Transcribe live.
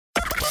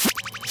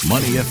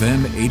Money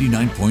FM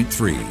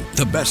 89.3,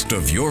 the best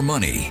of your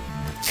money.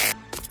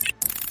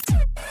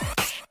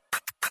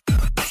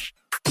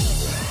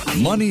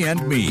 Money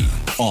and Me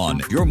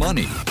on Your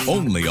Money,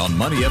 only on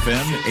Money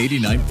FM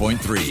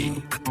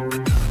 89.3.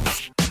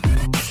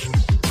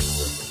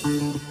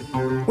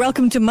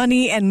 Welcome to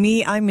Money and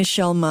Me. I'm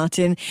Michelle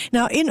Martin.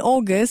 Now, in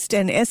August,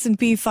 an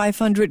S&P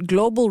 500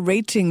 global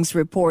ratings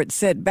report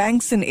said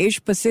banks in Asia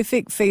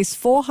Pacific face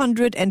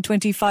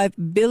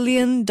 $425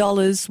 billion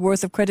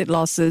worth of credit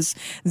losses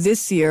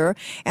this year,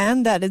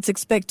 and that it's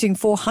expecting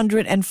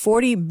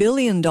 $440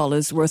 billion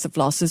worth of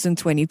losses in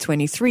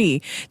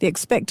 2023. The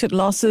expected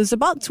losses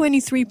about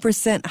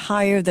 23%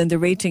 higher than the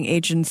rating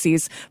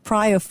agency's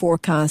prior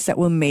forecasts that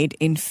were made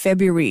in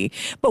February.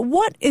 But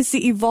what is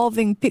the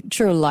evolving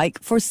picture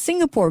like for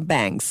Singapore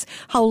banks?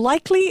 How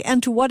likely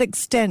and to what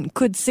extent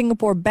could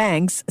Singapore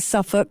banks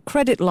suffer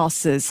credit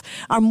losses?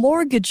 Are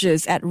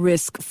mortgages at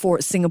risk for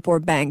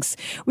Singapore banks?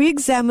 We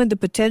examined the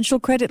potential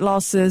credit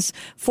losses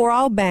for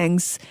our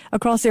banks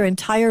across their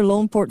entire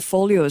loan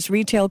portfolios,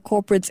 retail,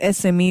 corporates,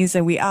 SMEs,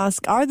 and we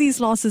ask, are these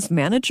losses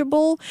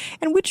manageable?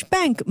 And which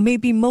bank may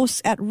be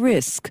most at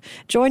risk?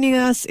 Joining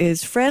us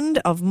is friend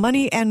of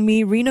Money and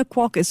Me, Rena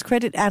Kwok, is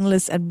credit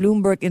analyst at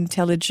Bloomberg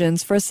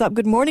Intelligence. First up,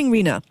 good morning,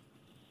 Rena.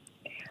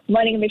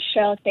 Morning,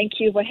 Michelle. Thank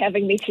you for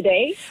having me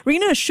today.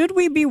 Rena, should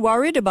we be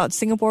worried about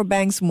Singapore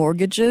banks'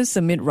 mortgages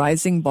amid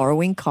rising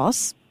borrowing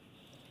costs?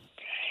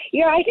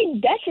 Yeah, I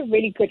think that's a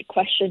really good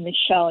question,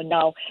 Michelle.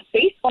 Now,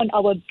 based on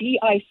our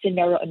BI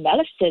scenario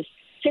analysis,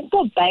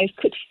 Singapore banks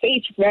could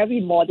face very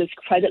modest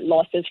credit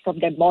losses from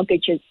their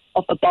mortgages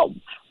of about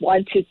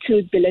 $1 to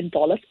 $2 billion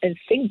in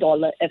Sing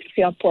dollar if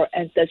Singapore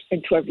enters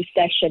into a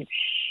recession.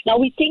 Now,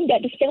 we think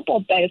that the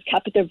Singapore bank's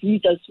capital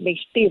reserves may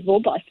stay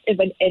robust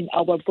even in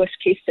our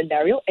worst-case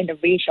scenario in the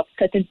range of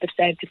 13%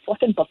 to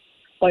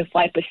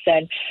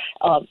 14.5%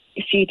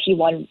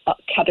 CET1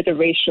 capital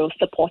ratio,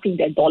 supporting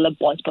their dollar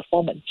bonds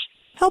performance.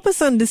 Help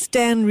us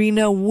understand,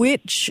 Rena,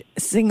 which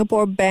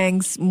Singapore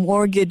bank's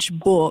mortgage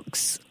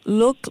books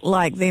look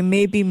like they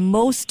may be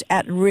most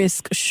at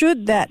risk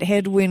should that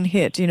headwind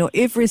hit,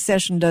 if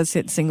recession does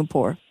hit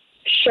Singapore.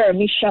 Sure,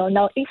 Michelle.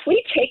 Now, if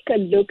we take a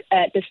look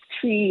at the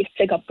three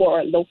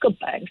Singapore local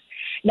banks,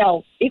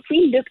 now, if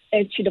we look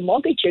into the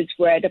mortgages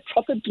where the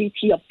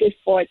probability of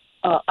default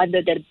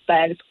under the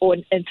bank's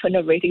own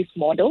internal ratings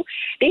model,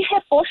 they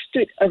have all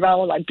stood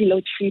around below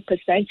 3%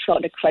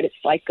 throughout the credit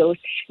cycles,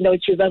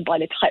 driven by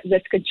the tight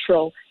risk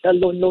control, the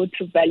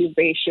loan-to-value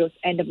ratios,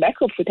 and the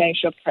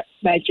macro-prudential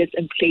measures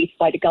in place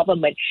by the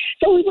government.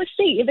 So we would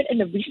say even in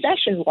the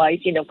recession-wise,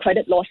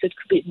 credit losses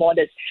could be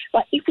modest.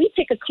 But if we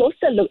take a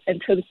closer look in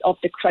terms of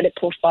the credit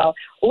profile,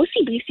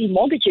 OCBC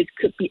mortgages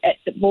could be at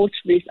the most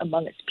risk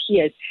among its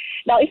peers.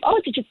 Now, if I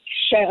were to just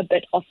share a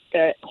bit of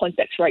the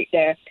context right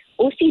there,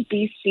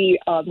 OCBC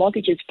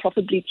mortgages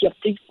probability of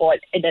default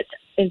in its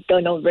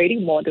internal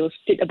rating model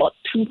stood about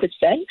 2%.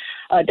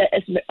 That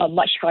is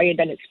much higher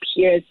than its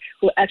peers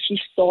who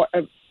actually saw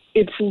an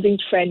improving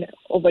trend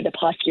over the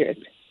past years.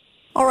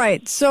 All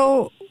right.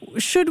 So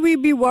should we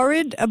be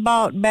worried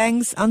about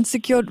banks'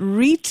 unsecured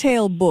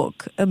retail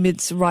book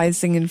amidst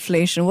rising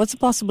inflation? What's the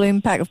possible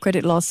impact of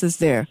credit losses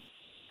there?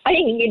 I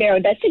think,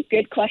 that's a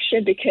good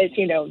question because,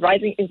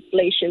 rising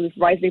inflation with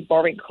rising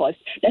borrowing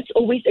costs, that's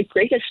always a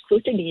greater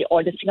scrutiny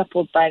on the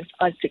Singapore bank's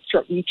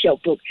unsecured retail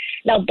book.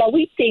 Now, but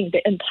we think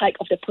the impact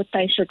of the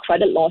potential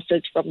credit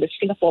losses from the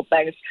Singapore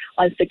bank's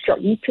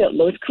unsecured retail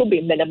loans could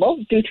be minimal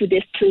due to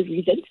these two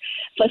reasons.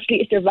 Firstly,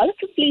 it's a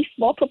relatively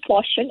small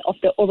proportion of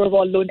the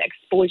overall loan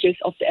exposures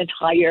of the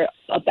entire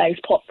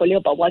bank's portfolio,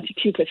 about 1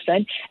 to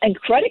 2%, and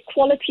credit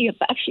quality have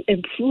actually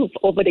improved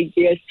over the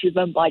years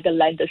driven by the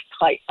lender's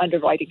tight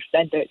underwriting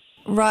standards.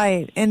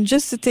 Right. And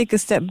just to take a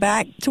step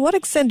back, to what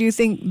extent do you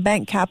think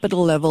bank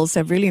capital levels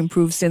have really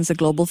improved since the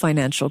global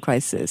financial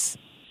crisis?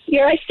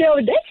 Yeah, so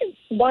that's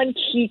one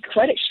key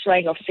credit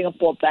strength of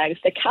Singapore banks.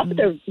 The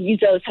capital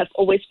reserves have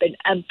always been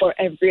ample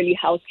and really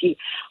healthy.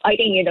 I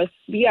think,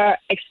 we are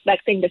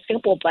expecting the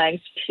Singapore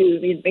banks to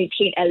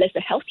maintain at least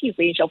a healthy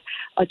range of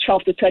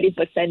 12 to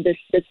 30%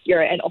 this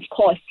year. And of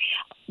course,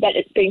 that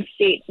is being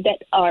said,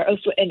 that are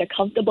also in a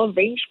comfortable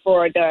range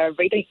for the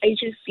rating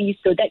agencies,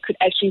 so that could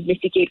actually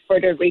mitigate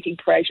further rating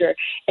pressure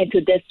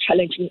into this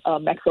challenging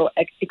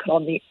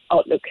macroeconomic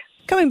outlook.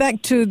 Coming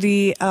back to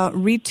the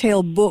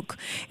retail book,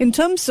 in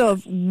terms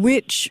of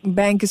which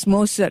bank is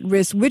most at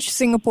risk, which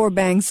Singapore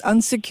bank's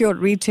unsecured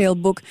retail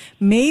book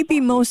may be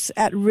most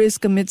at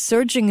risk amid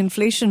surging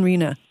inflation,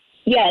 Rena?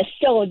 Yes,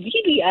 so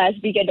DBS,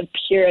 being the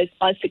peers'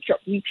 unsecured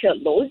retail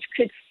loans,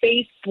 could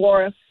face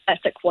more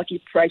asset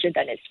quality pressure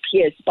than its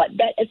peers, but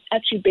that is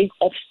actually being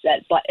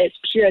offset by its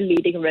peer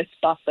leading risk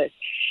buffers.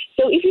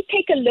 So if you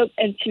take a look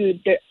into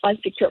the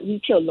unsecured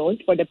retail loans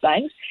for the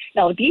banks,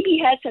 now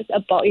DBS has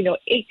about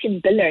 18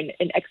 billion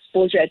in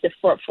exposure at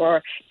default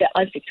for the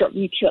unsecured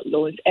retail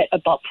loans at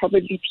about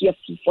probability of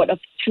default of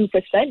 2%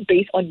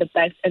 based on the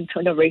bank's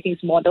internal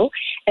ratings model,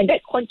 and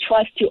that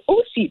contrasts to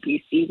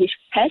OCBC, which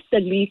has the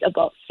least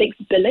about 6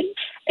 billion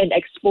in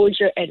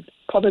exposure and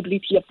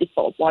probability of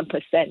default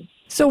 1%.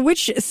 So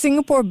which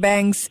Singapore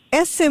bank's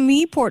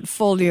SME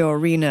portfolio,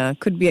 Rina,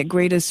 could be at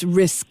greatest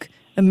risk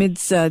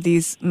amidst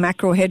these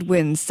macro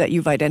headwinds that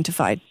you've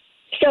identified?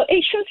 So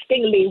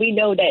interestingly, we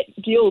know that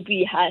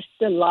UOB has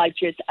the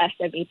largest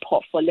SME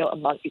portfolio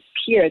among its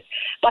peers.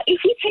 But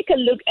if we take a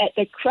look at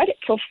the credit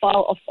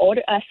profile of all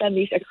the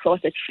SMEs across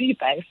the three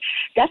banks,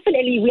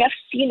 definitely we have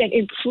seen an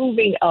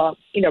improving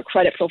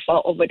credit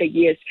profile over the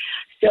years.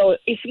 So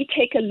if we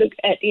take a look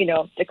at,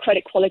 the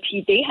credit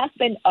quality, they have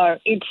been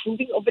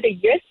improving over the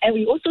years. And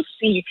we also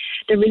see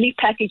the relief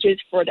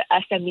packages for the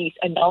SMEs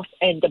announced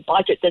in the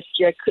budget this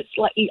year could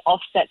slightly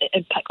offset the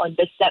impact on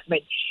this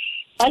segment.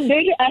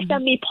 Under the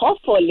SME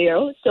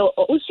portfolio, so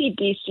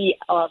OCBC,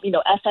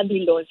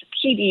 SME loans,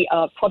 PD,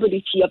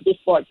 probability of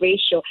default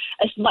ratio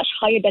is much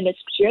higher than its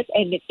peers,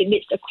 and it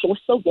needs a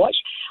closer watch.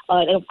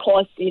 And of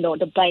course,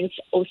 the bank's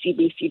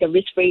OCBC, the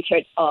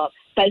risk-rated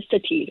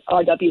density,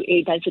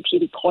 RWA density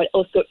record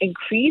also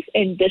increased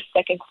in this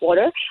second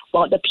quarter,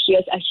 while the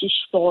peers actually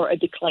saw a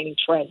declining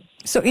trend.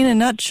 So in a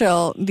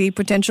nutshell, the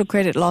potential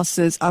credit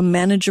losses are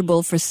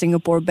manageable for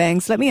Singapore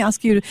banks. Let me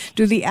ask you,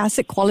 do the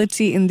asset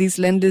quality in these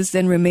lenders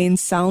then remain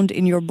sound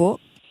in your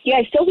book?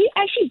 Yeah, so we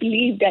actually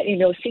believe that,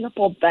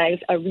 Singapore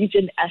banks'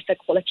 recent asset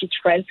quality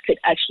trends could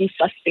actually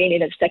sustain in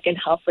the second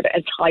half for the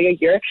entire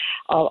year.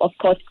 Of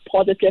course,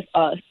 positive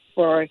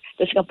for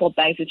the Singapore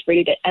banks is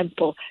really the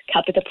ample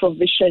capital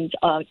provisions,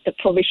 the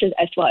provisions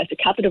as well as the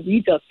capital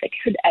reserves that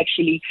could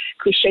actually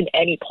cushion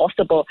any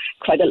possible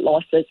credit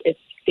losses if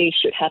they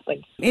should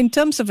happen. In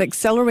terms of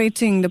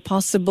accelerating the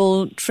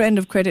possible trend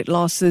of credit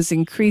losses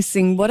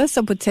increasing, what are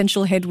some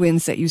potential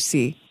headwinds that you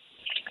see?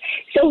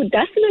 So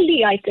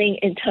definitely, I think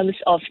in terms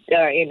of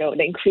the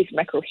increased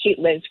macro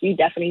headwinds, we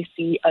definitely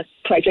see a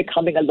pressure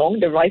coming along.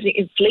 The rising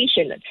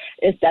inflation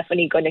is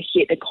definitely going to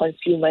hit the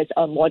consumers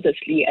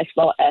modestly, as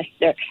well as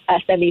the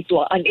SMEs who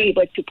are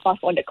unable to pass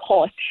on the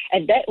cost.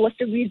 And that was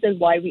the reason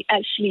why we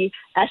actually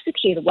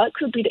ascertained what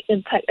could be the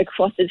impact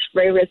across these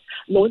various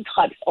loan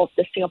types of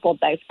the Singapore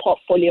bank's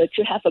portfolio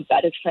to have a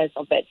better sense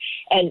of it.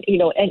 And,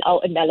 in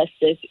our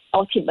analysis,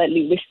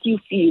 ultimately, we still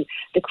feel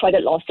the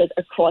credit losses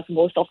across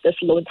most of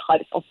these loan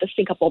types of the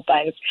Singapore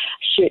banks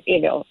should,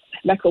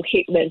 macro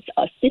headwinds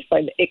are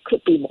different, it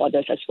could be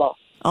modest as well.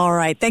 All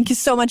right. Thank you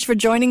so much for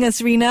joining us,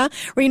 Rina.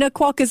 Rina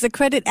Kwok is a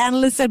credit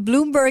analyst at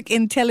Bloomberg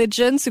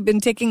Intelligence. We've been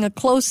taking a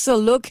closer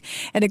look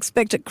at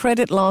expected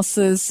credit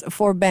losses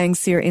for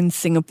banks here in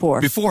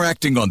Singapore. Before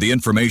acting on the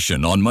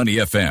information on Money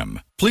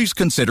FM, please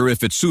consider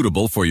if it's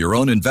suitable for your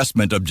own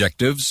investment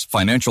objectives,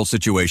 financial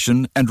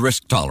situation, and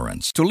risk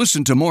tolerance. To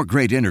listen to more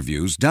great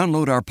interviews,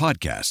 download our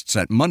podcasts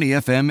at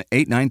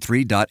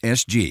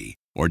moneyfm893.sg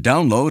or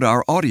download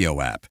our audio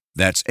app.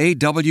 That's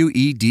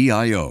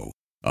AWEDIO.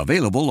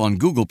 Available on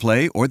Google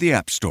Play or the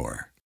App Store.